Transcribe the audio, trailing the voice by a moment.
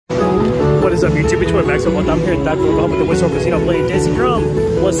What is up, YouTube? It's Max. I'm here in Douglas, Oklahoma, at the Whistle Casino playing Dancing Drum.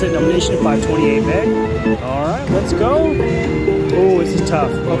 What's the nomination? 528 bet. Alright, let's go. Oh, this is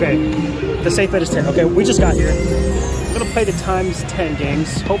tough. Okay, the safe bet is 10. Okay, we just got here. I'm gonna play the times 10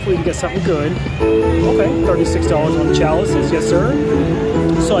 games. Hopefully we can get something good. Okay, $36 on chalices. Yes, sir.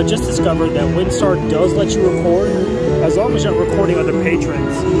 So I just discovered that WinStar does let you record as long as you're not recording other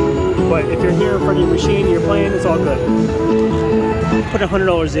patrons. But if you're here in front of your machine and you're playing, it's all good. Put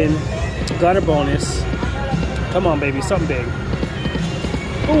 $100 in. Got a bonus. Come on, baby, something big.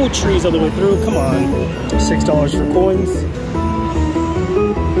 Oh, trees all the way through. Come on. $6 for coins.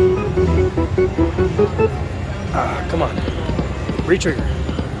 Ah, come on. Retrigger.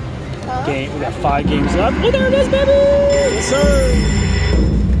 Game. We got 5 games left. Oh, there it is, baby! Yes, sir.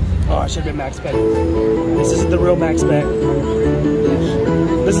 Oh, I should have been max bet. This isn't the real max bet.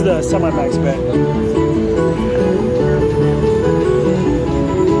 This is the semi-max bet.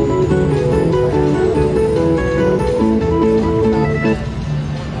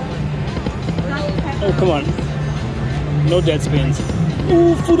 Oh, come on. No dead spins.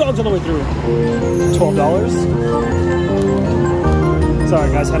 Ooh, food dogs all the way through. $12. Sorry,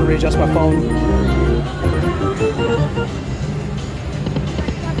 guys. Had to readjust my phone.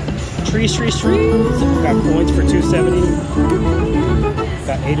 Trees. Got coins for $270.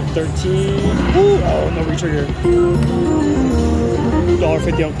 Got 8 of 13. Ooh, oh, no retrigger.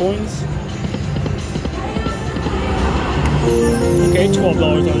 $1.50 on coins. Okay,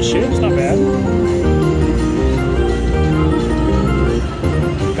 $12 on ships. Not bad.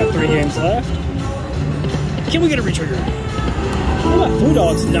 Got 3 games left. Can we get a retrigger? Oh, got food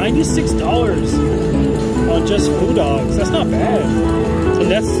dogs. $96 on just food dogs. That's not bad.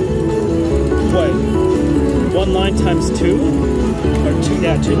 And that's what? 1 line times 2? Or 2?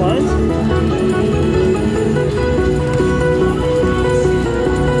 Yeah, 2 lines.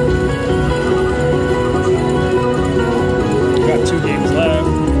 Got 2 games left.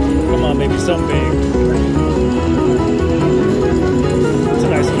 Come on, baby, something big. It's a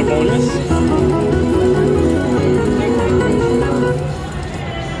nice little bonus.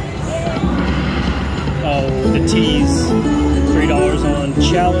 Oh, the teas. $3 on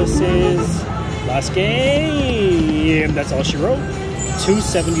chalices. Last game. That's all she wrote.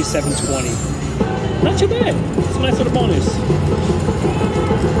 $277.20. Not too bad. It's a nice little bonus.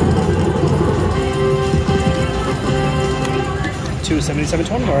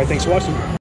 $277.20. All right, thanks for watching.